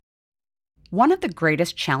One of the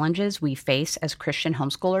greatest challenges we face as Christian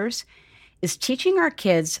homeschoolers is teaching our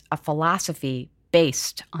kids a philosophy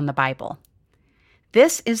based on the Bible.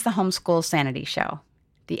 This is the Homeschool Sanity Show,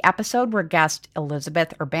 the episode where guest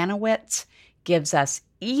Elizabeth Urbanowicz gives us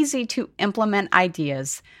easy-to-implement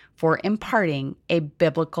ideas for imparting a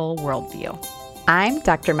biblical worldview. I'm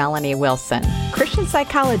Dr. Melanie Wilson, Christian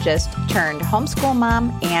psychologist turned homeschool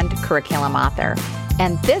mom and curriculum author.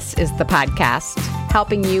 And this is the podcast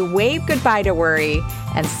helping you wave goodbye to worry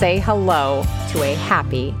and say hello to a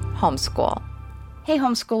happy homeschool. Hey,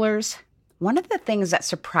 homeschoolers. One of the things that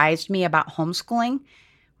surprised me about homeschooling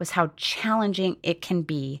was how challenging it can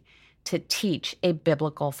be to teach a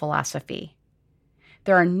biblical philosophy.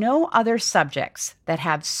 There are no other subjects that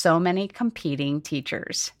have so many competing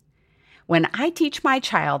teachers. When I teach my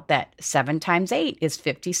child that 7 times 8 is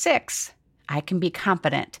 56, I can be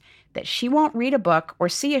confident that she won't read a book or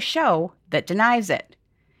see a show that denies it.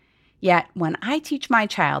 Yet, when I teach my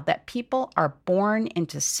child that people are born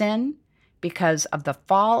into sin because of the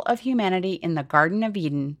fall of humanity in the Garden of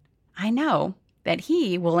Eden, I know that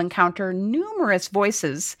he will encounter numerous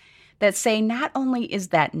voices that say not only is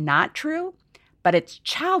that not true, but it's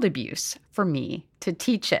child abuse for me to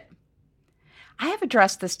teach it. I have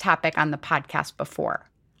addressed this topic on the podcast before.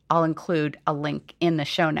 I'll include a link in the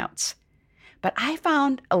show notes. But I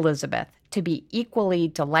found Elizabeth to be equally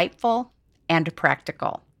delightful and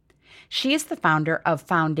practical. She is the founder of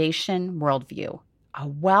Foundation Worldview, a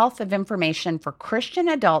wealth of information for Christian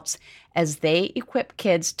adults as they equip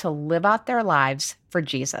kids to live out their lives for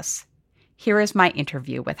Jesus. Here is my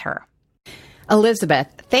interview with her. Elizabeth,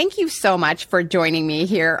 thank you so much for joining me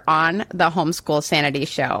here on the Homeschool Sanity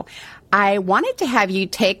Show. I wanted to have you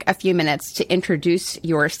take a few minutes to introduce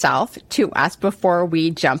yourself to us before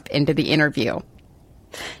we jump into the interview.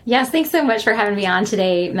 Yes, thanks so much for having me on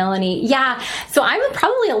today, Melanie. Yeah, so I'm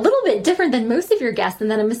probably a little bit different than most of your guests,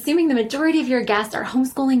 and then I'm assuming the majority of your guests are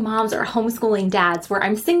homeschooling moms or homeschooling dads. Where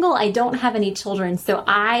I'm single, I don't have any children, so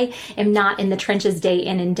I am not in the trenches day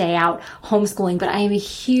in and day out homeschooling, but I am a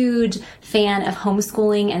huge fan of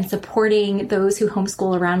homeschooling and supporting those who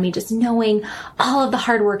homeschool around me, just knowing all of the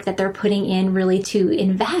hard work that they're putting in really to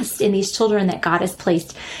invest in these children that God has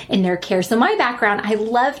placed in their care. So my background, I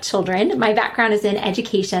love children. My background is in education,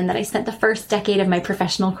 that I spent the first decade of my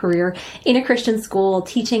professional career in a Christian school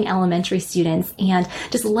teaching elementary students, and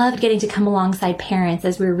just loved getting to come alongside parents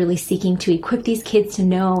as we were really seeking to equip these kids to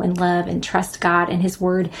know and love and trust God and His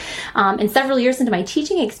Word. And several years into my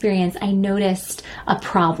teaching experience, I noticed a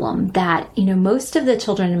problem that, most of the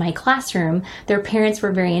children in my classroom, their parents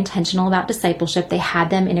were very intentional about discipleship. They had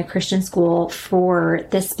them in a Christian school for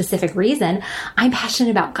this specific reason. I'm passionate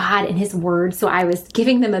about God and His Word, so I was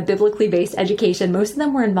giving them a biblically based education. Most of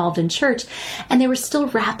them were involved in church, and they were still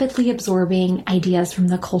rapidly absorbing ideas from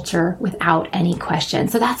the culture without any question.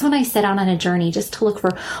 So that's when I set out on a journey just to look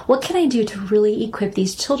for what can I do to really equip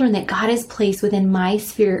these children that God has placed within my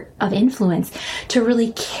sphere of influence to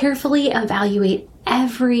really carefully evaluate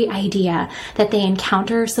every idea that they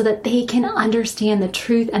encounter so that they can understand the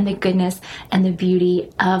truth and the goodness and the beauty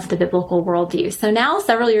of the biblical worldview. So now,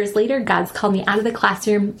 several years later, God's called me out of the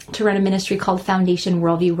classroom to run a ministry called Foundation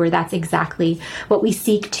Worldview, where that's exactly what we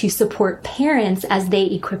seek to support parents as they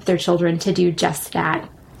equip their children to do just that.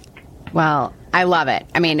 Well, I love it.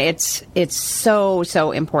 I mean, it's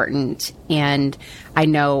so important. And I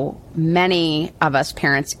know many of us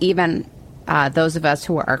parents, even those of us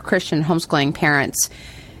who are Christian homeschooling parents,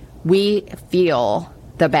 we feel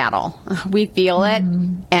the battle. We feel it,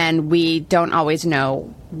 and we don't always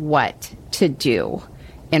know what to do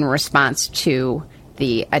in response to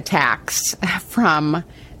the attacks from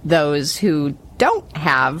those who don't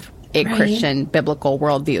have a Christian biblical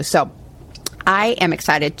worldview. So I am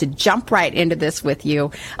excited to jump right into this with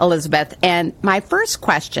you, Elizabeth. And my first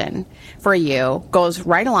question for you goes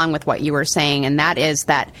right along with what you were saying, and that is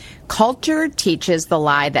that culture teaches the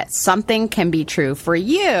lie that something can be true for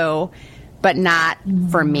you, but not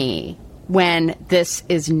for me, when this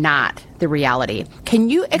is not the reality. Can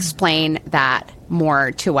you explain that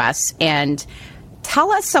more to us and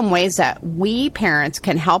tell us some ways that we parents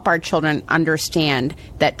can help our children understand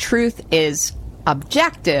that truth is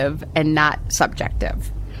objective and not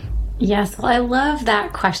subjective? Yes, well, I love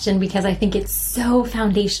that question because I think it's so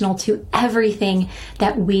foundational to everything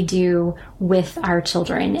that we do with our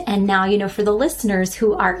children. And now, for the listeners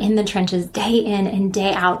who are in the trenches day in and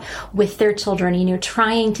day out with their children,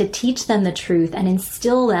 trying to teach them the truth and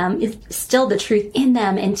instill the truth in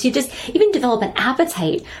them, and to just even develop an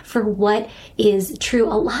appetite for what is true.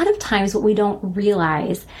 A lot of times what we don't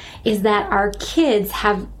realize is that our kids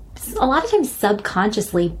have a lot of times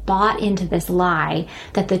subconsciously bought into this lie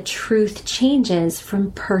that the truth changes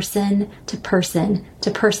from person to person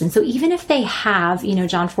to person. So even if they have,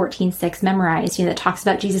 John 14:6 memorized, that talks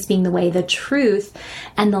about Jesus being the way, the truth,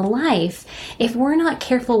 and the life, if we're not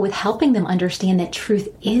careful with helping them understand that truth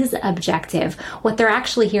is objective, what they're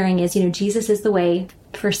actually hearing is, Jesus is the way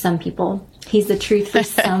for some people. He's the truth for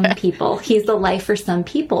some people. He's the life for some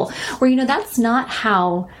people. Where, that's not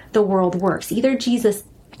how the world works. Either Jesus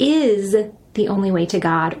is the only way to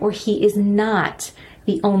God, or he is not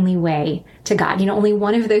the only way to God. Only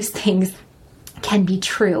one of those things can be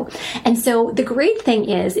true. And so the great thing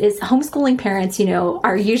is homeschooling parents,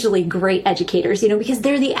 are usually great educators, because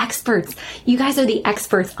they're the experts. You guys are the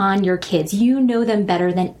experts on your kids. You know them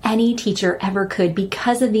better than any teacher ever could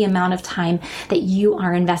because of the amount of time that you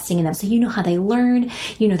are investing in them. So you know how they learn,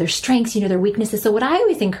 their strengths, their weaknesses. So what I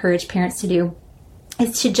always encourage parents to do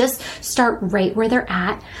is to just start right where they're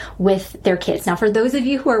at with their kids. Now, for those of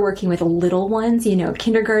you who are working with little ones,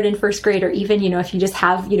 kindergarten, first grade, or even, if you just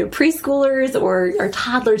have, preschoolers or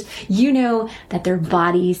toddlers, that their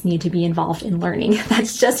bodies need to be involved in learning.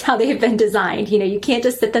 That's just how they've been designed. You can't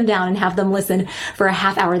just sit them down and have them listen for a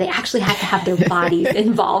half hour. They actually have to have their bodies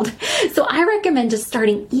involved. So I recommend just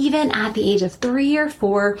starting even at the age of 3 or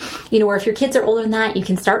 4, or if your kids are older than that, you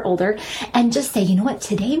can start older and just say,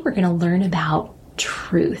 today we're going to learn about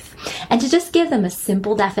truth. And to just give them a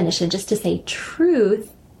simple definition, just to say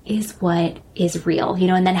truth is what is real,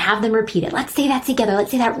 and then have them repeat it. Let's say that together. Let's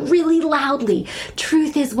say that really loudly.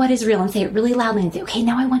 Truth is what is real, and say it really loudly and say, okay,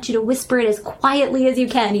 now I want you to whisper it as quietly as you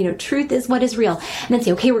can. Truth is what is real. And then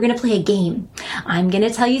say, okay, we're going to play a game. I'm going to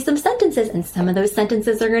tell you some sentences, and some of those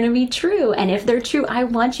sentences are going to be true. And if they're true, I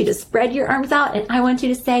want you to spread your arms out and I want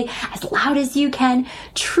you to say as loud as you can,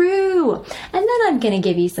 true. And then I'm going to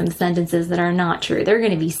give you some sentences that are not true. They're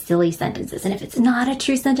going to be silly sentences. And if it's not a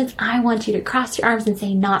true sentence, I want you to cross your arms and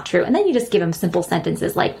say not true. And then you just give them simple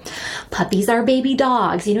sentences like puppies are baby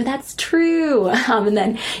dogs. That's true. And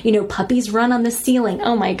then, puppies run on the ceiling.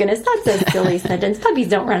 Oh my goodness, that's a silly sentence. Puppies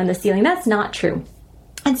don't run on the ceiling. That's not true.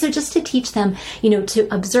 And so just to teach them, to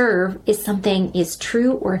observe if something is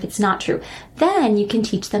true or if it's not true. Then you can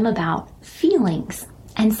teach them about feelings.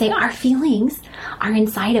 And say our feelings are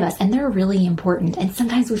inside of us and they're really important. And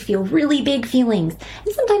sometimes we feel really big feelings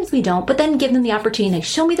and sometimes we don't, but then give them the opportunity, like,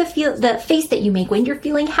 show me the face that you make when you're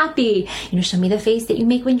feeling happy, show me the face that you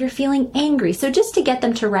make when you're feeling angry. So just to get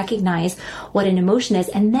them to recognize what an emotion is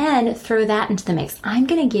and then throw that into the mix. I'm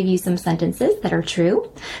going to give you some sentences that are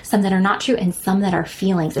true, some that are not true, and some that are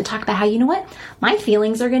feelings, and talk about how, my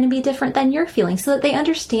feelings are going to be different than your feelings, so that they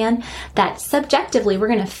understand that subjectively we're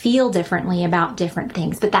going to feel differently about different things.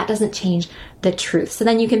 But that doesn't change the truth. So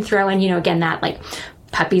then you can throw in, again, that like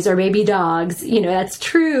puppies are baby dogs, that's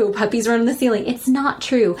true. Puppies run on the ceiling. It's not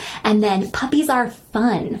true. And then puppies are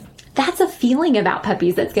fun. That's a feeling about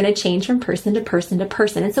puppies that's going to change from person to person to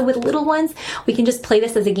person. And so with little ones, we can just play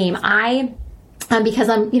this as a game. Because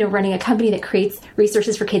I'm, running a company that creates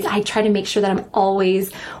resources for kids, I try to make sure that I'm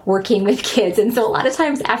always working with kids. And so a lot of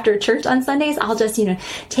times after church on Sundays, I'll just,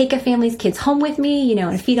 take a family's kids home with me,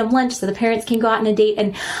 and feed them lunch so the parents can go out on a date.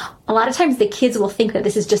 And a lot of times the kids will think that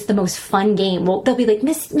this is just the most fun game. Well, they'll be like,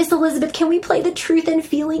 Miss Elizabeth, can we play the truth and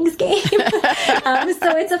feelings game?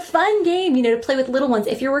 So it's a fun game, to play with little ones.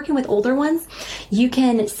 If you're working with older ones, you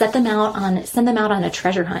can send them out on a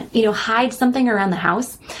treasure hunt. Hide something around the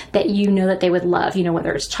house that that they would love,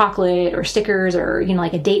 whether it's chocolate or stickers or,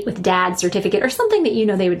 like a date with dad certificate or something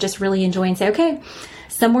that, they would just really enjoy, and say, okay,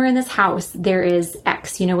 somewhere in this house, there is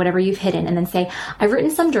X, whatever you've hidden. And then say, I've written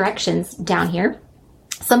some directions down here.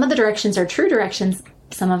 Some of the directions are true directions.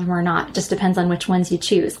 Some of them are not. It just depends on which ones you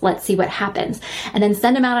choose. Let's see what happens. And then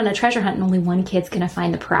send them out on a treasure hunt, and only one kid's going to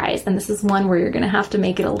find the prize. And this is one where you're going to have to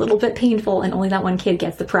make it a little bit painful, and only that one kid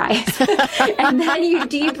gets the prize. And then you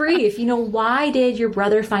debrief. Why did your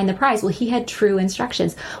brother find the prize? Well, he had true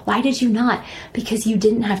instructions. Why did you not? Because you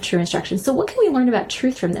didn't have true instructions. So what can we learn about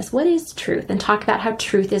truth from this? What is truth? And talk about how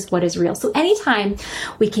truth is what is real. So anytime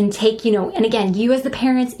we can take, and again, you as the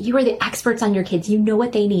parents, you are the experts on your kids. You know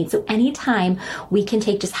what they need. So anytime we can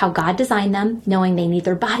take just how God designed them, knowing they need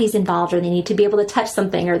their bodies involved, or they need to be able to touch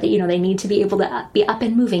something, or they need to be able to be up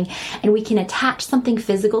and moving, and we can attach something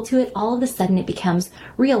physical to it, all of a sudden it becomes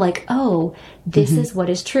real, like, oh, this is what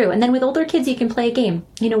is true. And then with older kids, you can play a game.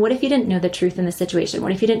 What if you didn't know the truth in the situation?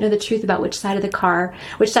 What if you didn't know the truth about which side of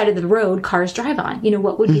the road cars drive on?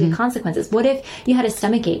 What would be the consequences? What if you had a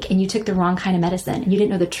stomach ache and you took the wrong kind of medicine and you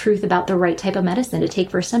didn't know the truth about the right type of medicine to take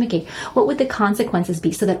for a stomach ache? What would the consequences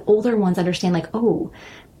be, so that older ones understand, like, oh,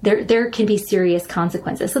 there can be serious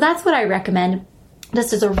consequences. So that's what I recommend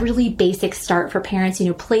just as a really basic start for parents,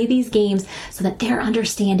 play these games so that they're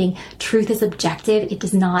understanding truth is objective. It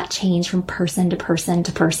does not change from person to person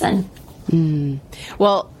to person.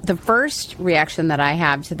 Well, the first reaction that I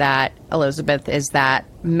have to that, Elizabeth, is that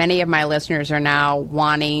many of my listeners are now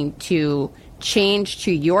wanting to change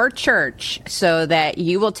to your church so that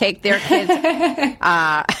you will take their kids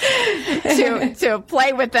to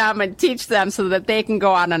play with them and teach them so that they can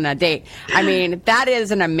go out on a date. I mean, that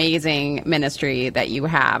is an amazing ministry that you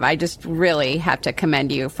have. I just really have to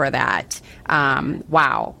commend you for that.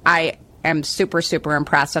 Wow. I am super, super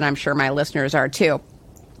impressed, and I'm sure my listeners are too.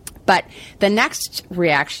 But the next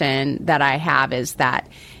reaction that I have is that,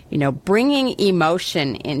 bringing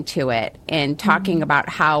emotion into it and talking about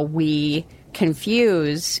how we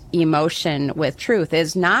confuse emotion with truth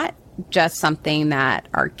is not just something that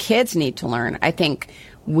our kids need to learn. I think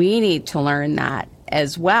we need to learn that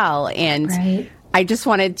as well. And right. I just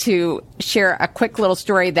wanted to share a quick little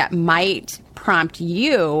story that might prompt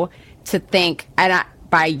you to think, and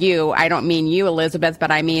by you, I don't mean you, Elizabeth,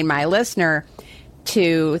 but I mean my listener,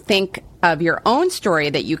 to think of your own story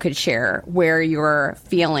that you could share where your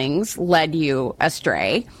feelings led you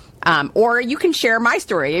astray. Or you can share my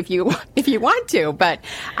story if you want to. But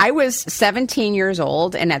I was 17 years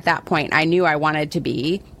old, and at that point, I knew I wanted to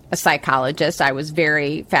be a psychologist. I was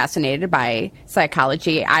very fascinated by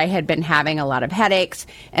psychology. I had been having a lot of headaches,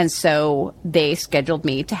 and so they scheduled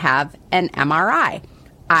me to have an MRI.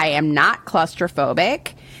 I am not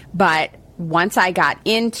claustrophobic, but once I got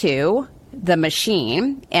into the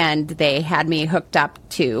machine and they had me hooked up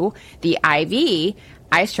to the IV,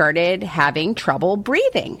 I started having trouble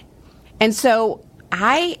breathing. And so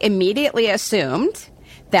I immediately assumed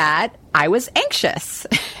that I was anxious.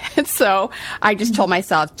 And so I just told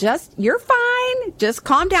myself, you're fine, just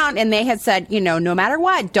calm down. And they had said, no matter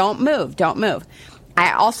what, don't move.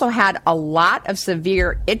 I also had a lot of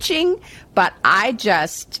severe itching, but I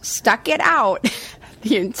just stuck it out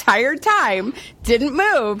the entire time, didn't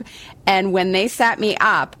move. And when they sat me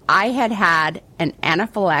up, I had an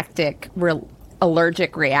anaphylactic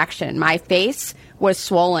allergic reaction. My face was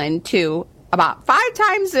swollen to about 5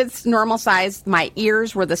 times its normal size. My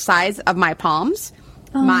ears were the size of my palms.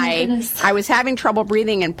 Oh, my goodness. I was having trouble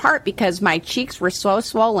breathing in part because my cheeks were so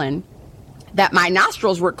swollen that my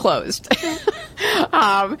nostrils were closed.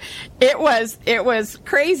 It was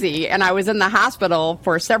crazy. And I was in the hospital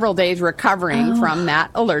for several days recovering from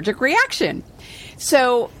that allergic reaction.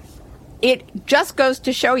 So it just goes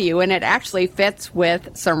to show you, and it actually fits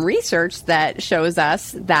with some research that shows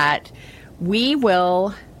us that we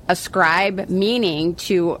will ascribe meaning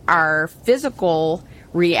to our physical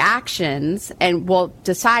reactions and we'll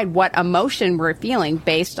decide what emotion we're feeling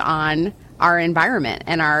based on our environment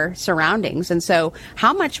and our surroundings. And so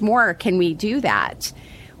how much more can we do that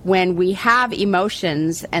when we have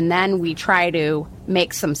emotions and then we try to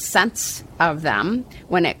make some sense of them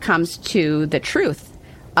when it comes to the truth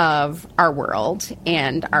of our world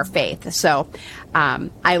and our faith? So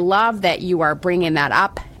I love that you are bringing that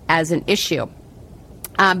up as an issue.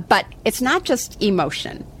 But it's not just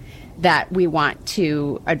emotion that we want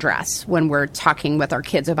to address when we're talking with our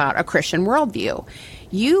kids about a Christian worldview.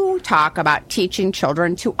 You talk about teaching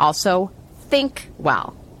children to also think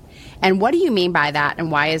well. And what do you mean by that,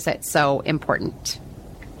 and why is it so important?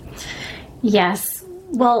 Yes.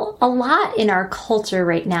 Well, a lot in our culture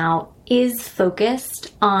right now is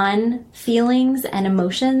focused on feelings and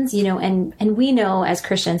emotions, and we know as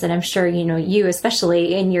Christians, and I'm sure, you,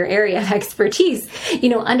 especially in your area of expertise,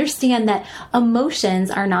 understand that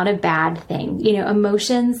emotions are not a bad thing.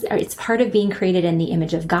 Emotions it's part of being created in the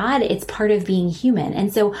image of God. It's part of being human.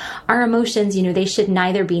 And so our emotions, they should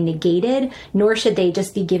neither be negated, nor should they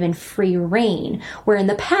just be given free rein. Where in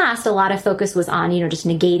the past, a lot of focus was on, just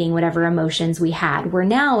negating whatever emotions we had. We're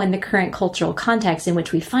now in the current cultural context in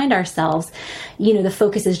which we find ourselves, the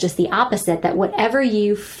focus is just the opposite, that whatever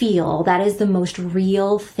you feel, that is the most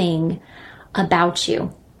real thing about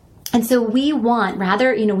you. And so we want,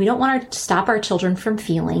 rather, we don't want to stop our children from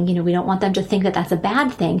feeling, we don't want them to think that that's a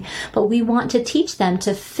bad thing, but we want to teach them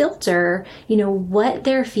to filter, what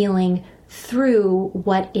they're feeling through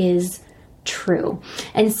what is true.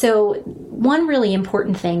 And so one really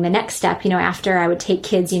important thing, the next step, after I would take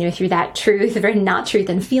kids, through that truth, very not truth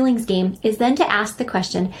and feelings game, is then to ask the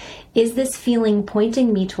question, is this feeling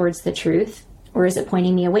pointing me towards the truth? Or is it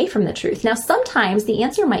pointing me away from the truth? Now, sometimes the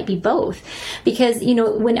answer might be both, because,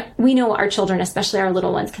 when we know our children, especially our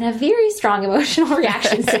little ones, can have very strong emotional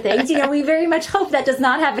reactions to things. We very much hope that does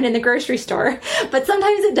not happen in the grocery store, but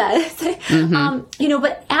sometimes it does. Mm-hmm.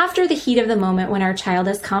 But after the heat of the moment, when our child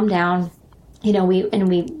has calmed down,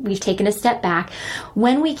 we've taken a step back,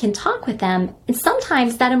 when we can talk with them, and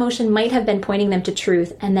sometimes that emotion might have been pointing them to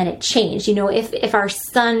truth and then it changed. If our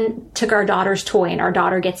son took our daughter's toy and our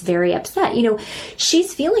daughter gets very upset,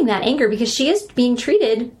 she's feeling that anger because she is being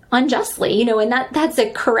treated unjustly, and that's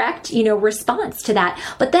a correct, response to that.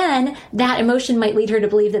 But then that emotion might lead her to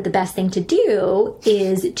believe that the best thing to do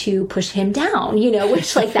is to push him down,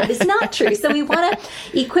 which that is not true. So we want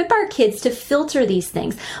to equip our kids to filter these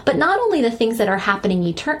things, but not only the things that are happening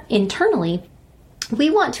internally, we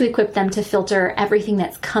want to equip them to filter everything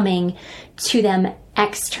that's coming to them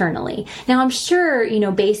externally. Now, I'm sure,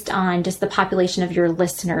 based on just the population of your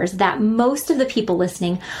listeners, that most of the people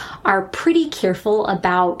listening are pretty careful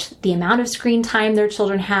about the amount of screen time their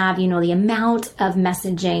children have, the amount of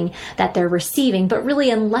messaging that they're receiving. But really,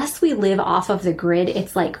 unless we live off of the grid,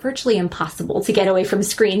 it's virtually impossible to get away from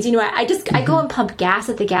screens. I go and pump gas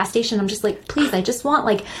at the gas station. I'm just please, I just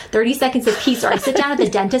want 30 seconds of peace. Or I sit down at the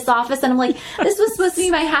dentist's office and I'm this was supposed to be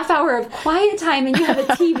my half hour of quiet time and you have a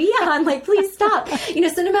TV on. Please stop.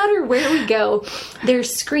 So no matter where we go,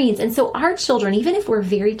 there's screens. And so our children, even if we're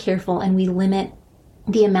very careful and we limit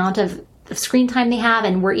the amount of screen time they have,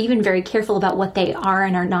 and we're even very careful about what they are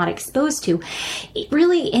and are not exposed to,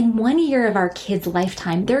 really in 1 year of our kids'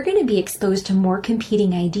 lifetime, they're going to be exposed to more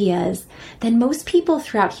competing ideas than most people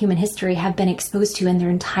throughout human history have been exposed to in their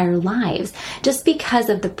entire lives, just because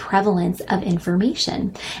of the prevalence of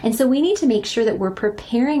information. And so we need to make sure that we're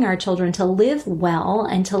preparing our children to live well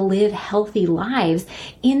and to live healthy lives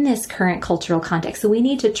in this current cultural context. So we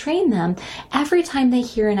need to train them every time they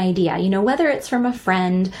hear an idea, whether it's from a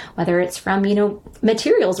friend, whether it's from,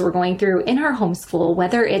 materials we're going through in our homeschool,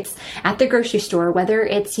 whether it's at the grocery store, whether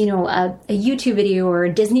it's, a YouTube video or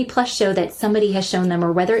a Disney Plus show that somebody has shown them,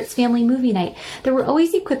 or whether it's family movie night, that we're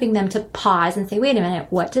always equipping them to pause and say, wait a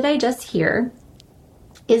minute, what did I just hear?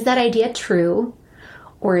 Is that idea true?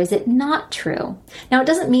 Or is it not true? Now, it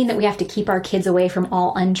doesn't mean that we have to keep our kids away from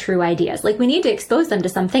all untrue ideas. We need to expose them to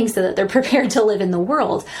some things so that they're prepared to live in the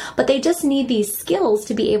world. But they just need these skills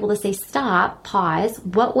to be able to say, stop, pause,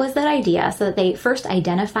 what was that idea? So that they first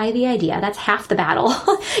identify the idea. That's half the battle.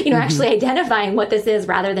 Actually identifying what this is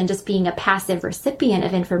rather than just being a passive recipient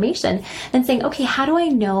of information. Then saying, okay, how do I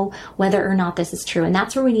know whether or not this is true? And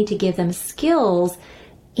that's where we need to give them skills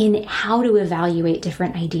in how to evaluate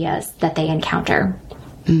different ideas that they encounter.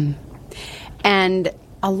 And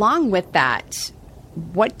along with that,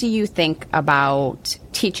 what do you think about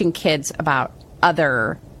teaching kids about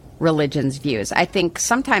other religions' views? I think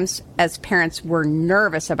sometimes as parents, we're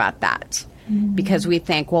nervous about that because we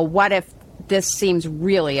think, well, what if this seems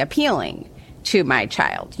really appealing to my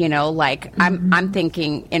child? I'm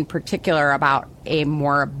thinking in particular about a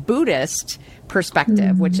more Buddhist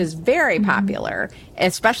perspective, which is very popular,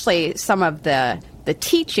 especially some of the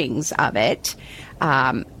teachings of it.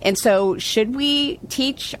 And so should we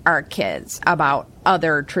teach our kids about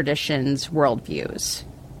other traditions, worldviews?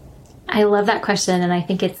 I love that question. And I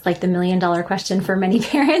think it's the $1 million question for many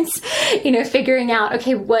parents, figuring out,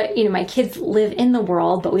 okay, what, my kids live in the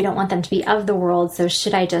world, but we don't want them to be of the world. So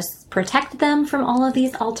should I just protect them from all of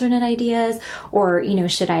these alternate ideas, or,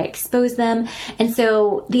 should I expose them? And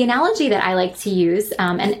so the analogy that I like to use,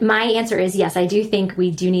 and my answer is yes, I do think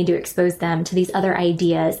we do need to expose them to these other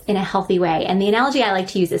ideas in a healthy way. And the analogy I like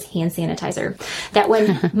to use is hand sanitizer. That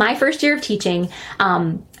when my first year of teaching,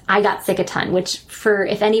 I got sick a ton, which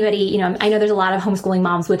if anybody, I know there's a lot of homeschooling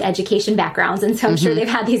moms with education backgrounds, and so I'm sure they've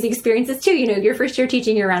had these experiences too. Your first year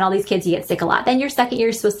teaching, you're around all these kids, you get sick a lot. Then your second year,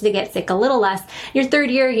 you're supposed to get sick a little less. Your third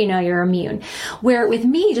year, you're immune. Where with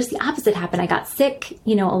me, just the opposite happened. I got sick,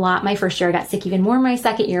 a lot. My first year, I got sick even more my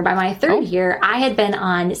second year. By my third year, I had been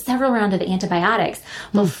on several rounds of antibiotics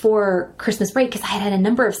before Christmas break because I had a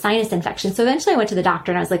number of sinus infections. So eventually I went to the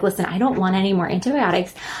doctor and I was like, listen, I don't want any more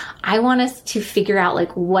antibiotics. I want us to figure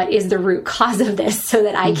out what is the root cause of this so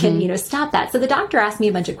that I can, stop that. So the doctor asked me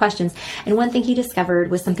a bunch of questions. And one thing he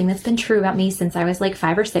discovered was something that's been true about me since I was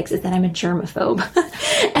 5 or 6 is that I'm a germaphobe.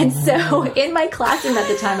 And so in my classroom at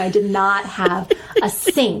the time, I did not have a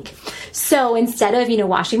sink. So instead of,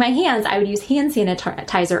 washing my hands, I would use hand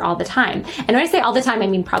sanitizer all the time. And when I say all the time, I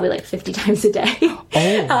mean probably 50 times a day. Oh,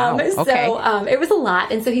 wow. Okay. So it was a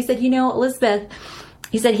lot. And so he said, Elizabeth,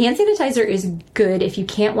 he said, hand sanitizer is good if you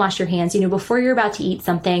can't wash your hands, before you're about to eat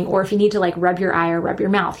something, or if you need to rub your eye or rub your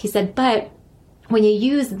mouth. He said, but when you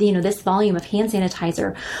use, this volume of hand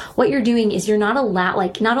sanitizer, what you're doing is you're not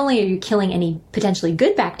not only are you killing any potentially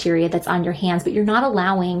good bacteria that's on your hands, but you're not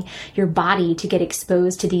allowing your body to get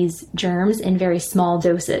exposed to these germs in very small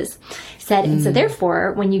doses. And so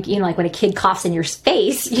therefore, when when a kid coughs in your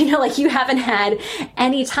face, you haven't had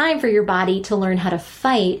any time for your body to learn how to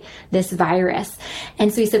fight this virus.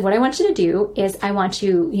 And so he said, what I want you to do is I want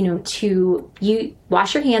you, to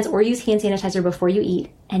wash your hands or use hand sanitizer before you eat.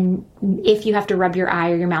 And if you have to rub your eye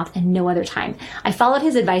or your mouth, and no other time. I followed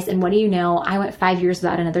his advice, and what do you know? I went 5 years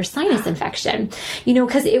without another sinus infection,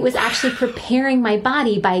 because it was actually preparing my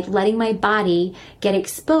body by letting my body get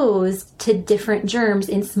exposed to different germs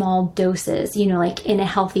in small doses, in a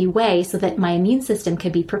healthy way so that my immune system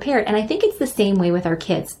could be prepared. And I think it's the same way with our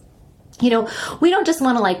kids. We don't just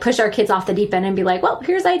want to push our kids off the deep end and be like, well,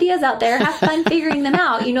 here's ideas out there. Have fun figuring them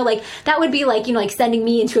out. That would be like sending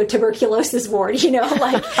me into a tuberculosis ward,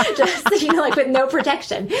 just, with no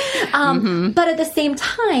protection. But at the same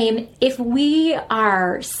time, if we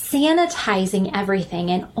are sanitizing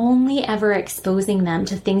everything and only ever exposing them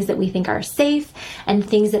to things that we think are safe and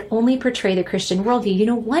things that only portray the Christian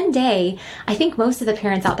worldview, one day, I think most of the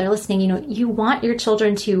parents out there listening, you want your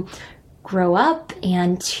children to grow up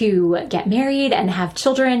and to get married and have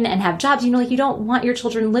children and have jobs. You don't want your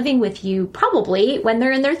children living with you probably when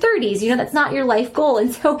they're in their 30s. That's not your life goal.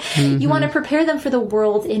 And so you want to prepare them for the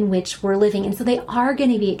world in which we're living. And so they are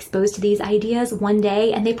going to be exposed to these ideas one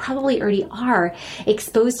day, and they probably already are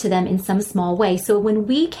exposed to them in some small way. So when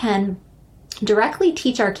we can directly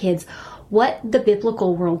teach our kids what the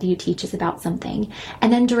biblical worldview teaches about something,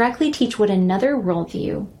 and then directly teach what another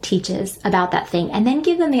worldview teaches about that thing, and then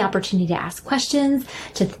give them the opportunity to ask questions,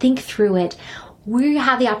 to think through it, we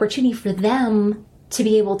have the opportunity for them to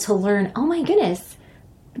be able to learn, oh my goodness,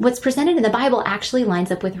 what's presented in the Bible actually lines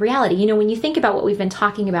up with reality. When you think about what we've been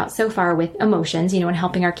talking about so far with emotions, and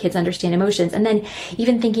helping our kids understand emotions, and then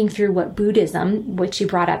even thinking through what Buddhism, which you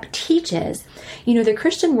brought up, teaches, the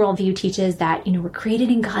Christian worldview teaches that, we're created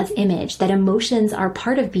in God's image, that emotions are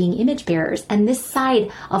part of being image bearers. And this side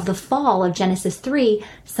of the fall of Genesis 3,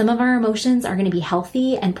 some of our emotions are going to be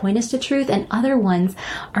healthy and point us to truth, and other ones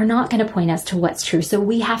are not going to point us to what's true. So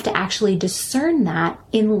we have to actually discern that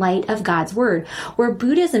in light of God's word, where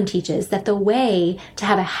Buddhism teaches that the way to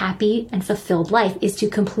have a happy and fulfilled life is to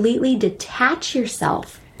completely detach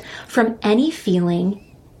yourself from any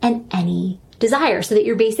feeling and any desire, so that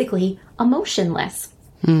you're basically emotionless.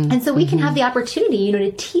 And so we can have the opportunity,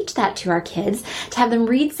 to teach that to our kids, to have them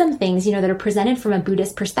read some things, that are presented from a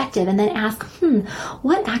Buddhist perspective, and then ask,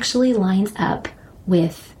 what actually lines up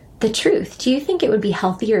with the truth? Do you think it would be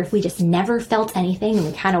healthier if we just never felt anything and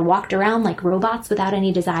we kind of walked around like robots without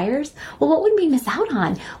any desires? Well, what would we miss out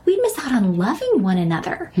on? We'd miss out on loving one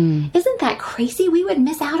another. Isn't that crazy? We would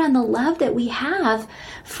miss out on the love that we have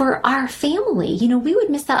for our family. We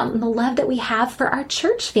would miss out on the love that we have for our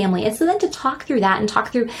church family. And so then to talk through that and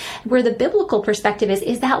talk through where the biblical perspective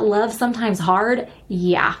is that love sometimes hard?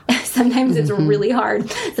 Yeah. Sometimes it's really hard.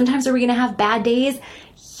 Sometimes are we going to have bad days?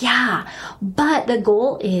 Yeah, but the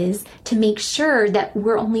goal is to make sure that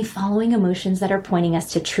we're only following emotions that are pointing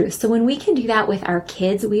us to truth. So when we can do that with our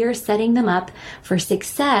kids, we are setting them up for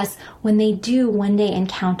success when they do one day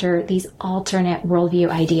encounter these alternate worldview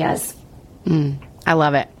ideas. I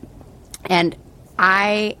love it. And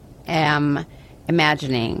I am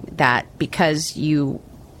imagining that because you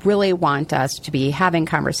really want us to be having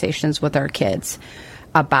conversations with our kids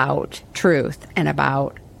about truth and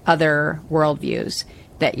about other worldviews,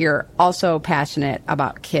 that you're also passionate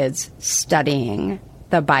about kids studying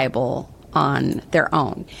the Bible on their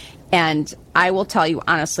own. And I will tell you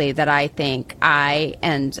honestly that I think I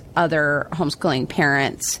and other homeschooling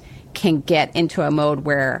parents can get into a mode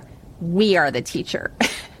where we are the teacher.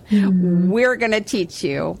 We're going to teach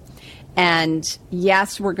you. And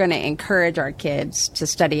yes, we're going to encourage our kids to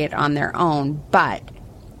study it on their own, but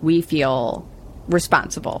we feel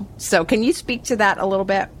responsible. So can you speak to that a little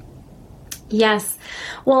bit? Yes.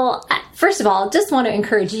 Well, first of all, just want to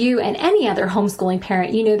encourage you and any other homeschooling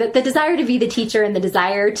parent, that the desire to be the teacher and the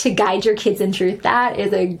desire to guide your kids in truth, that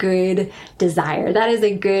is a good desire. That is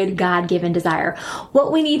a good God-given desire.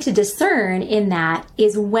 What we need to discern in that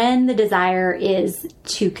is when the desire is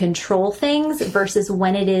to control things versus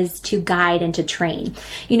when it is to guide and to train.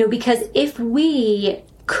 Because if we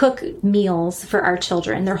cook meals for our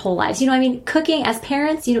children their whole lives. Cooking as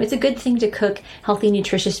parents, it's a good thing to cook healthy,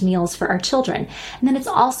 nutritious meals for our children. And then it's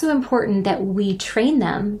also important that we train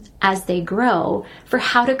them as they grow for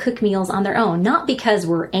how to cook meals on their own. Not because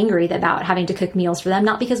we're angry about having to cook meals for them,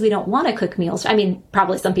 not because we don't want to cook meals.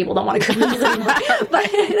 Probably some people don't want to cook meals anymore,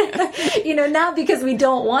 but, not because we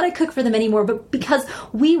don't want to cook for them anymore, but because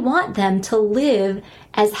we want them to live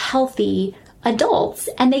as healthy adults,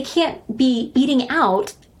 and they can't be eating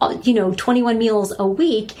out 21 meals a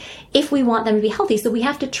week if we want them to be healthy. So we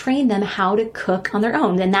have to train them how to cook on their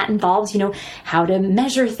own. And that involves, how to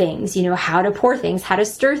measure things, how to pour things, how to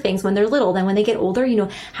stir things when they're little. Then when they get older,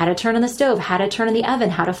 how to turn on the stove, how to turn on the oven,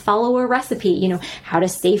 how to follow a recipe, how to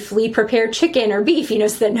safely prepare chicken or beef,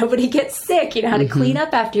 so that nobody gets sick, how to clean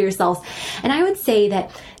up after yourselves. And I would say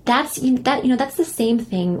that's the same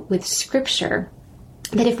thing with Scripture.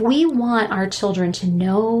 That if we want our children to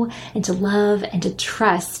know and to love and to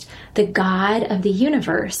trust the God of the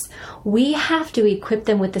universe, we have to equip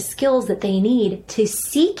them with the skills that they need to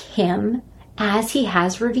seek Him as He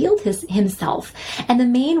has revealed Himself. And the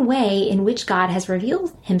main way in which God has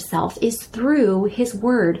revealed Himself is through His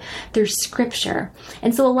Word, through Scripture.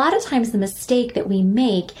 And so a lot of times the mistake that we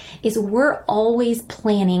make is we're always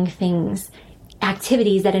planning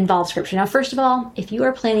activities that involve Scripture. Now, first of all, if you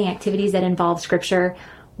are planning activities that involve Scripture,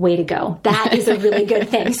 way to go. That is a really good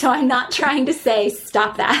thing. So I'm not trying to say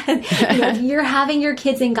stop that. If you're having your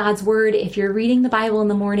kids in God's Word, if you're reading the Bible in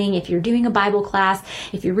the morning, if you're doing a Bible class,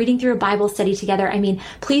 if you're reading through a Bible study together,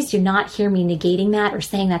 please do not hear me negating that or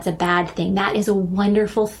saying that's a bad thing. That is a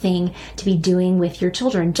wonderful thing to be doing with your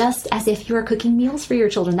children, just as if you are cooking meals for your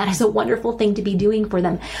children. That is a wonderful thing to be doing for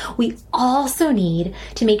them. We also need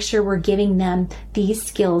to make sure we're giving them these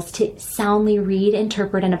skills to soundly read,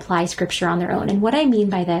 interpret, and apply Scripture on their own. And what I mean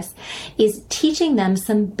by this is teaching them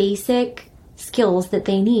some basic skills that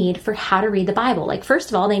they need for how to read the Bible. Like, first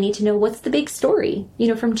of all, they need to know what's the big story,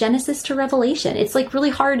 from Genesis to Revelation. It's really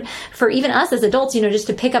hard for even us as adults, just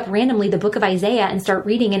to pick up randomly the book of Isaiah and start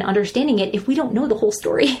reading and understanding it if we don't know the whole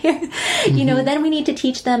story. Then we need to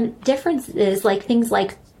teach them differences, like things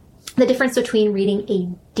like the difference between reading a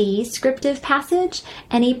descriptive passage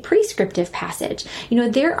and a prescriptive passage.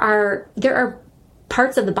 There are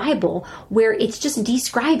parts of the Bible where it's just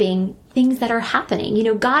describing things that are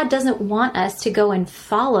happening. God doesn't want us to go and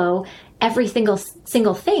follow every single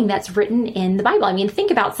thing that's written in the Bible.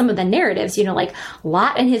 Think about some of the narratives, like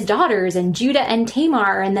Lot and his daughters and Judah and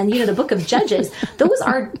Tamar, and then, the book of Judges. Those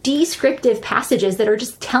are descriptive passages that are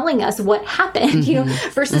just telling us what happened,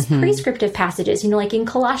 versus prescriptive passages, like in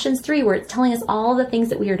Colossians 3, where it's telling us all the things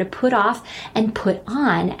that we are to put off and put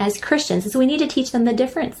on as Christians. And so we need to teach them the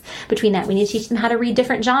difference between that. We need to teach them how to read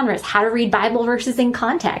different genres, how to read Bible verses in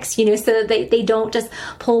context, so that they don't just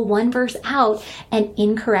pull one verse out and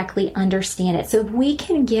incorrectly understand it. So if we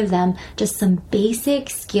can give them just some basic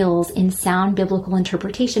skills in sound biblical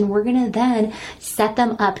interpretation, we're going to then set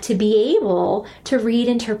them up to be able to read,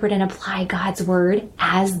 interpret, and apply God's Word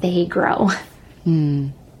as they grow.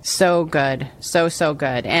 So good. So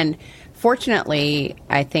good. And fortunately,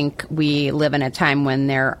 I think we live in a time when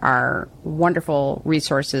there are wonderful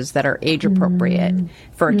resources that are age appropriate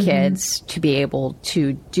for kids to be able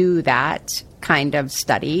to do that kind of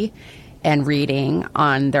study and reading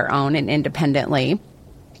on their own and independently.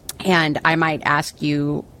 And I might ask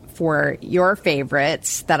you for your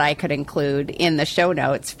favorites that I could include in the show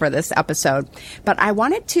notes for this episode. But I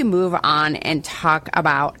wanted to move on and talk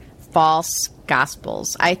about false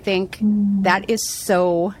gospels. I think that is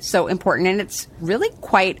so important. And it's really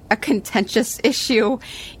quite a contentious issue,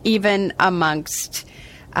 even amongst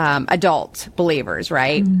adult believers,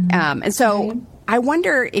 right? And so right. I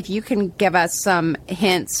wonder if you can give us some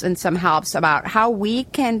hints and some helps about how we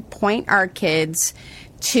can point our kids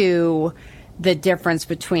to the difference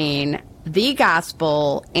between the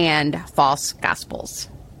gospel and false gospels.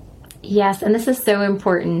 Yes, and this is so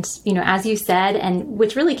important, as you said, and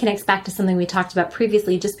which really connects back to something we talked about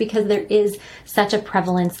previously, just because there is such a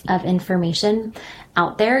prevalence of information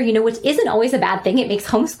out there, which isn't always a bad thing. It makes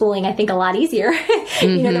homeschooling, I think, a lot easier,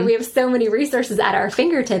 that we have so many resources at our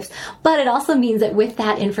fingertips. But it also means that with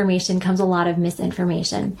that information comes a lot of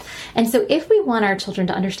misinformation. And so if we want our children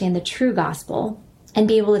to understand the true gospel and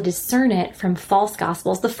be able to discern it from false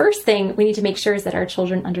gospels, the first thing we need to make sure is that our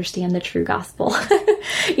children understand the true gospel,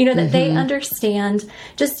 that they understand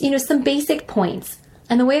just, some basic points.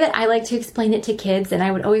 And the way that I like to explain it to kids, and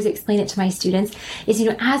I would always explain it to my students, is,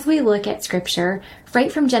 as we look at Scripture,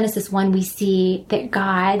 right from Genesis 1, we see that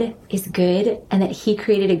God is good and that He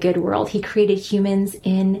created a good world. He created humans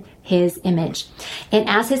in his image. And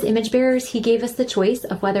as his image bearers, he gave us the choice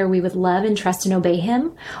of whether we would love and trust and obey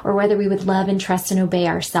him, or whether we would love and trust and obey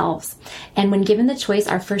ourselves. And when given the choice,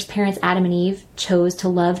 our first parents, Adam and Eve, chose to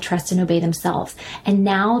love, trust, and obey themselves. And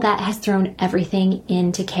now that has thrown everything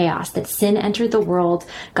into chaos. That sin entered the world,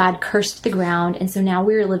 God cursed the ground, and so now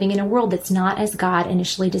we are living in a world that's not as God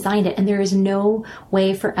initially designed it. And there is no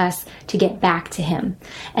way for us to get back to him.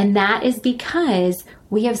 And that is because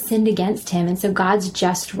we have sinned against him. And so God's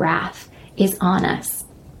just wrath is on us.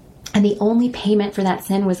 And the only payment for that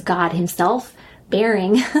sin was God himself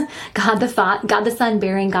bearing God the Son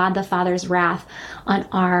bearing God the Father's wrath on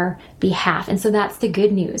our behalf. And so that's the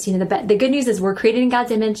good news. You know, the good news is we're created in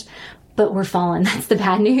God's image, but we're fallen. That's the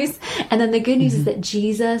bad news. And then the good news is that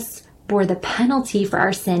Jesus bore the penalty for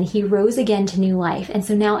our sin. He rose again to new life. And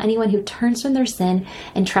so now anyone who turns from their sin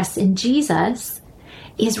and trusts in Jesus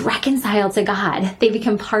is reconciled to God. They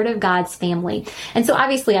become part of God's family. And so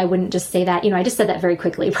obviously I wouldn't just say that, I just said that very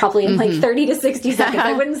quickly, probably in like 30 to 60 seconds.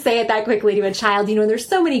 I wouldn't say it that quickly to a child. And there's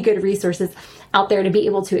so many good resources out there to be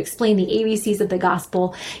able to explain the ABCs of the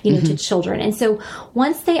gospel, to children. And so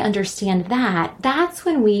once they understand that, that's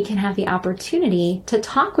when we can have the opportunity to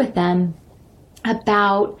talk with them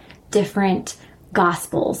about different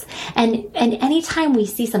gospels. And anytime we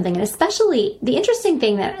see something, and especially the interesting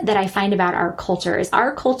thing that I find about our culture is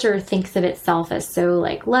our culture thinks of itself as so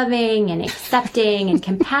like loving and accepting and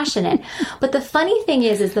compassionate. But the funny thing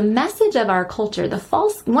is the message of our culture,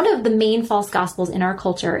 one of the main false gospels in our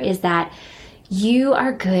culture is that you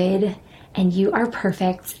are good and you are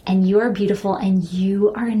perfect and you are beautiful and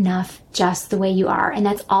you are enough just the way you are. And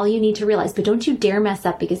that's all you need to realize. But don't you dare mess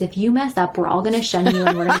up, because if you mess up, we're all going to shun you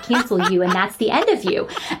and we're going to cancel you. And that's the end of you.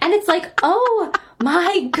 And it's like, oh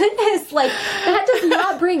my goodness, like that does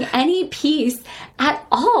not bring any peace at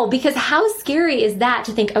all, because how scary is that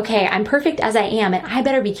to think, okay, I'm perfect as I am and I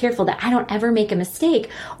better be careful that I don't ever make a mistake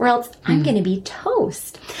or else I'm going to be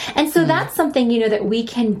toast. And so that's something, that we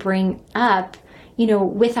can bring up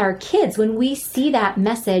with our kids when we see that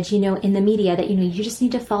message, in the media that, you just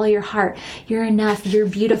need to follow your heart. You're enough. You're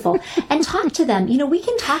beautiful. And talk to them. We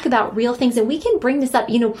can talk about real things and we can bring this up.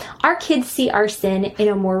 Our kids see our sin in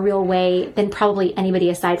a more real way than probably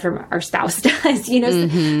anybody aside from our spouse does,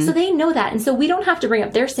 so they know that. And so we don't have to bring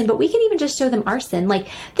up their sin, but we can even just show them our sin. Like,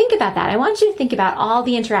 think about that. I want you to think about all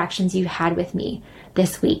the interactions you had with me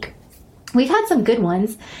this week. We've had some good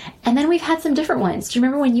ones, and then we've had some different ones. Do you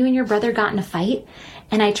remember when you and your brother got in a fight,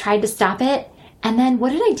 and I tried to stop it? And then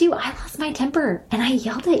what did I do? I lost my temper, and I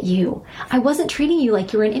yelled at you. I wasn't treating you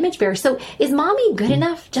like you were an image bearer. So is mommy good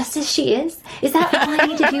enough just as she is? Is that all I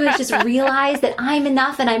need to do is just realize that I'm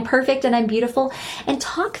enough, and I'm perfect, and I'm beautiful? And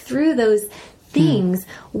talk through those things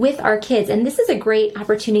with our kids. And this is a great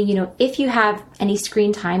opportunity, if you have any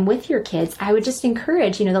screen time with your kids, I would just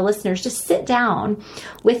encourage, the listeners, just sit down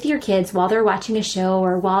with your kids while they're watching a show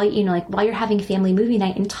or while you're having family movie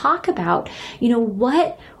night and talk about,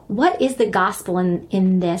 what is the gospel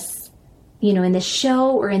in this, in this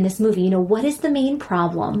show or in this movie, what is the main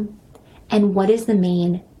problem and what is the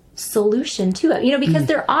main solution to it, because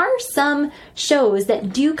there are some shows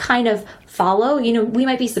that do kind of follow, we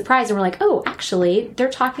might be surprised and we're like, oh, actually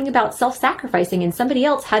they're talking about self-sacrificing and somebody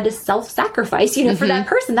else had to self-sacrifice, for that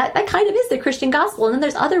person. That kind of is the Christian gospel. And then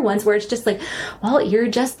there's other ones where it's just like, well, you're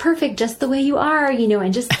just perfect just the way you are,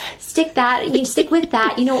 and just stick with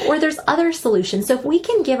that, or there's other solutions. So if we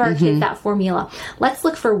can give our kids that formula, let's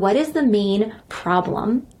look for what is the main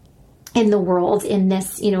problem in the world in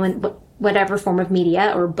this, in whatever form of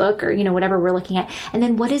media or book or, whatever we're looking at. And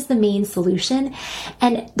then what is the main solution?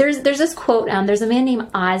 And there's this quote, there's a man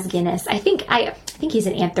named Os Guinness. I think he's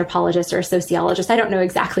an anthropologist or a sociologist. I don't know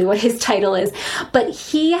exactly what his title is, but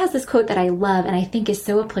he has this quote that I love and I think is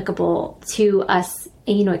so applicable to us,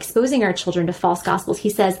 exposing our children to false gospels.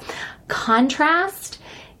 He says, contrast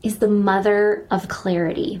is the mother of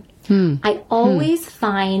clarity. I always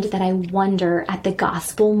find that I wonder at the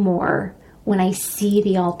gospel more when I see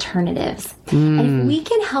the alternatives. And if we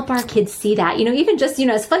can help our kids see that, even just,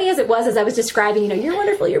 as funny as it was, as I was describing, you're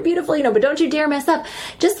wonderful, you're beautiful, but don't you dare mess up.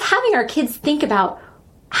 Just having our kids think about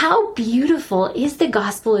how beautiful is the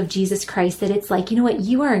gospel of Jesus Christ, that it's like,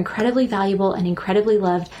 you are incredibly valuable and incredibly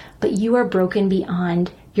loved, but you are broken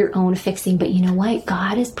beyond your own fixing. But you know what?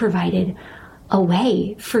 God has provided a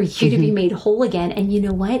way for you to be made whole again. And you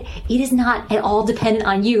know what? It is not at all dependent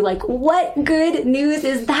on you. Like, what good news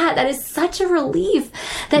is that? That is such a relief.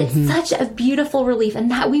 That's such a beautiful relief. And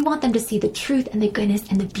that we want them to see the truth and the goodness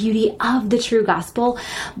and the beauty of the true gospel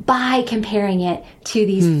by comparing it to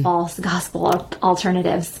these false gospel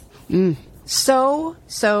alternatives.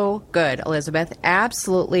 So good, Elizabeth.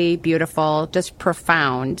 Absolutely beautiful, just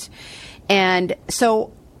profound. And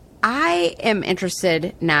so I am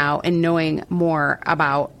interested now in knowing more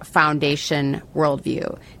about Foundation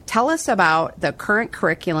Worldview. Tell us about the current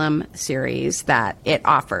curriculum series that it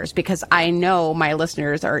offers, because I know my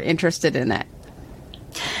listeners are interested in it.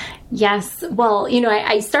 Yes. Well,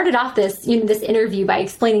 I started off this interview by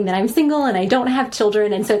explaining that I'm single and I don't have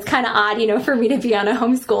children. And so it's kind of odd, for me to be on a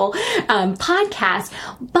homeschool podcast.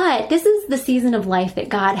 But this is the season of life that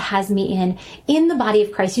God has me in the body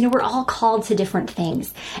of Christ. We're all called to different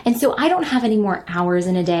things. And so I don't have any more hours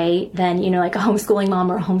in a day than, like a homeschooling mom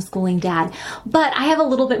or a homeschooling dad. But I have a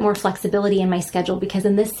little bit more flexibility in my schedule because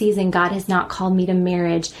in this season, God has not called me to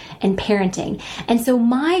marriage and parenting. And so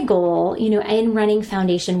my goal, in running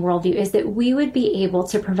Foundation Worldview is that we would be able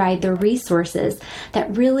to provide the resources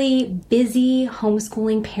that really busy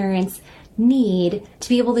homeschooling parents need to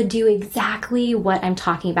be able to do exactly what I'm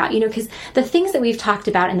talking about, because the things that we've talked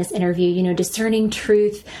about in this interview, discerning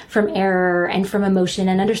truth from error and from emotion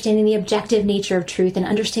and understanding the objective nature of truth and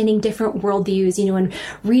understanding different worldviews, and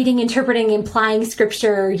reading, interpreting, implying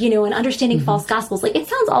scripture, and understanding false gospels. Like, it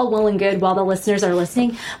sounds all well and good while the listeners are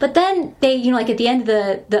listening, but then they, like at the end of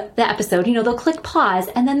the episode, they'll click pause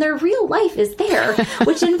and then their real life is there,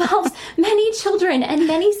 which involves many children and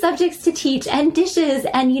many subjects to teach and dishes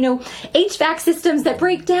and, HVAC systems that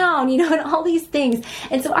break down, and all these things.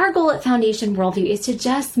 And so our goal at Foundation Worldview is to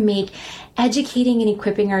just make educating and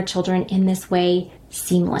equipping our children in this way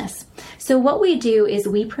seamless. So what we do is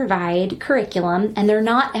we provide curriculum, and they're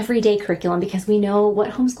not everyday curriculum because we know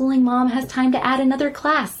what homeschooling mom has time to add another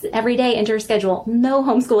class every day into her schedule. No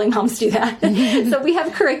homeschooling moms do that. So we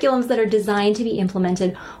have curriculums that are designed to be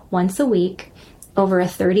implemented once a week over a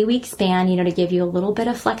 30-week span, to give you a little bit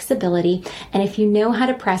of flexibility. And if you know how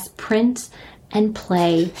to press print and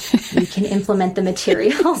play, you can implement the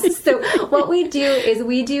materials. So what we do is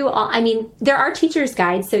there are teacher's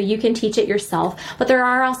guides, so you can teach it yourself, but there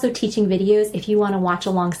are also teaching videos if you want to watch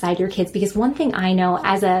alongside your kids. Because one thing I know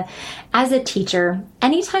as a teacher,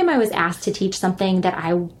 anytime I was asked to teach something that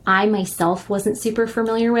I myself wasn't super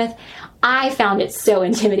familiar with, I found it so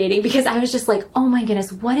intimidating because I was just like, oh my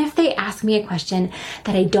goodness, what if they ask me a question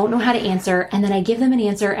that I don't know how to answer, and then I give them an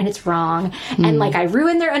answer and it's wrong, and like I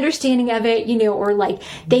ruin their understanding of it, or like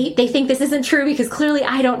they think this isn't true because clearly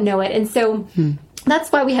I don't know it. And so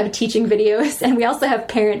that's why we have teaching videos, and we also have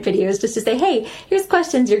parent videos just to say, hey, here's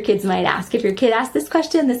questions your kids might ask. If your kid asks this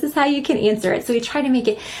question, this is how you can answer it. So we try to make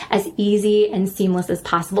it as easy and seamless as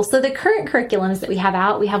possible. So the current curriculums that we have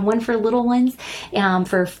out, we have one for little ones,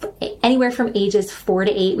 for anywhere from ages 4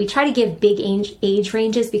 to 8. We try to give big age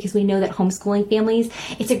ranges because we know that homeschooling families,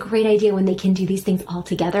 it's a great idea when they can do these things all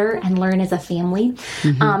together and learn as a family.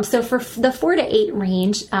 So for the 4 to 8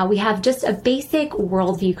 range, we have just a basic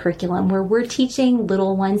worldview curriculum where we're teaching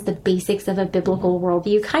little ones the basics of a biblical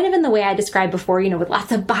worldview, kind of in the way I described before, with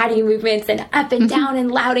lots of body movements and up and down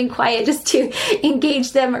and loud and quiet, just to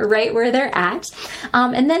engage them right where they're at.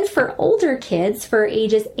 And then for older kids, for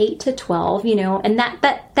ages 8 to 12, and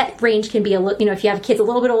that range can be a little, if you have kids a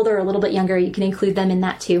little bit older or a little bit younger, you can include them in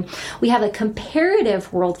that too. We have a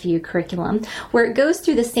comparative worldview curriculum where it goes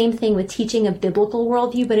through the same thing with teaching a biblical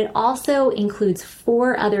worldview, but it also includes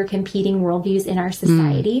 4 other competing worldviews in our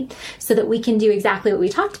society so that we can do exactly what we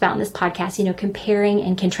talked about in this podcast, comparing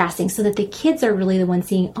and contrasting, so that the kids are really the ones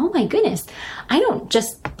seeing, oh my goodness, I don't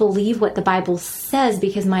just believe what the Bible says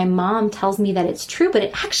because my mom tells me that it's true, but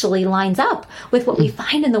it actually lines up with what we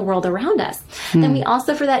find in the world around us. Then we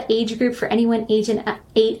also, for that age group, for anyone age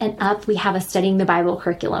 8 and up, we have a Studying the Bible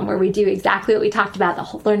curriculum where we do exactly what we talked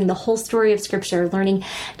about, learning the whole story of Scripture, learning,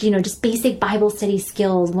 just basic Bible study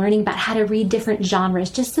skills, learning about how to read different genres,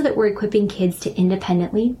 just so that we're equipping kids to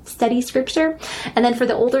independently study Scripture. And then for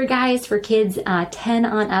the older guys, for kids 10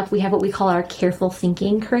 on up, we have what we call our Careful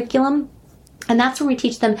Thinking curriculum. And that's where we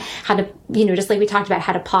teach them how to, just like we talked about,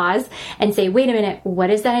 how to pause and say, wait a minute,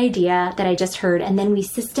 what is that idea that I just heard? And then we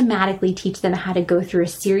systematically teach them how to go through a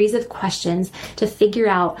series of questions to figure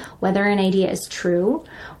out whether an idea is true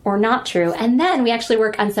or not true. And then we actually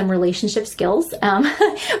work on some relationship skills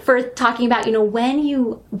for talking about, when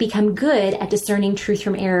you become good at discerning truth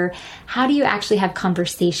from error, how do you actually have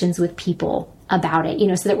conversations with people about it,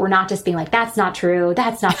 so that we're not just being like, that's not true,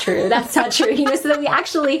 that's not true, that's not true, so that we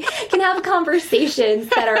actually can have conversations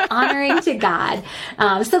that are honoring to God.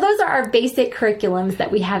 So those are our basic curriculums that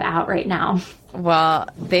we have out right now. Well,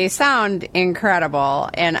 they sound incredible,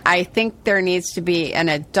 and I think there needs to be an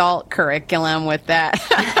adult curriculum with that,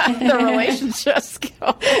 the relationship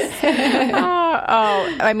skills.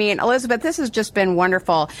 I mean, Elizabeth, this has just been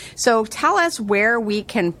wonderful. So tell us where we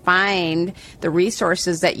can find the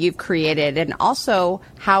resources that you've created and also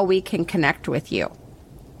how we can connect with you.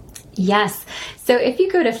 Yes. So if you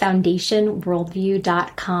go to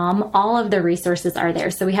foundationworldview.com, all of the resources are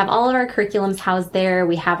there. So we have all of our curriculums housed there.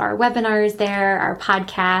 We have our webinars there, our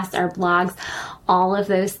podcasts, our blogs, all of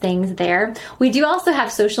those things there. We do also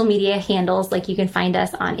have social media handles. Like you can find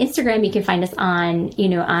us on Instagram. You can find us on,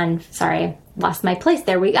 lost my place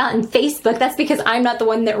there. We got on Facebook. That's because I'm not the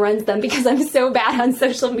one that runs them because I'm so bad on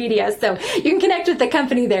social media. So you can connect with the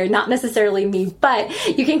company there, not necessarily me, but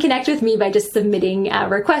you can connect with me by just submitting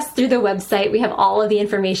requests through the website. We have all of the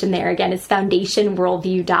information there. Again, it's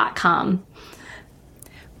foundationworldview.com.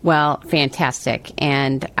 Well, fantastic.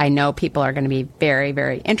 And I know people are going to be very,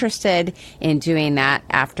 very interested in doing that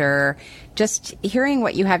after just hearing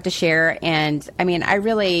what you have to share. And I mean, I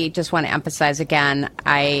really just want to emphasize again,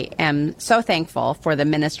 I am so thankful for the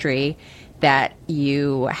ministry that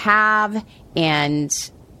you have.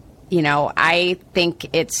 And, I think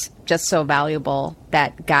it's just so valuable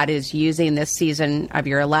that God is using this season of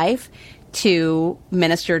your life to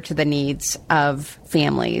minister to the needs of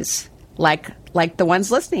families like the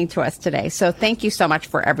ones listening to us today. So thank you so much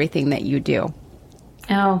for everything that you do.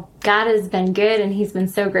 Oh, God has been good and he's been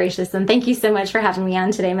so gracious. And thank you so much for having me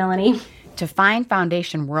on today, Melanie. To find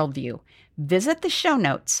Foundation Worldview, visit the show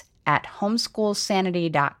notes at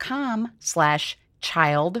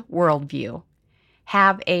homeschoolsanity.com/child worldview.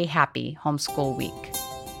 Have a happy homeschool week.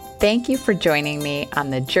 Thank you for joining me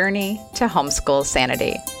on the journey to homeschool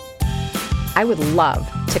sanity. I would love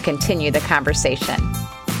to continue the conversation.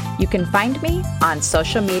 You can find me on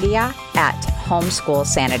social media at Homeschool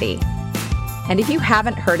Sanity. And if you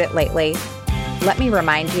haven't heard it lately, let me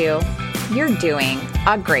remind you, you're doing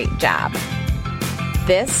a great job.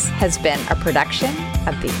 This has been a production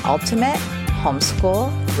of the Ultimate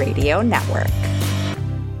Homeschool Radio Network.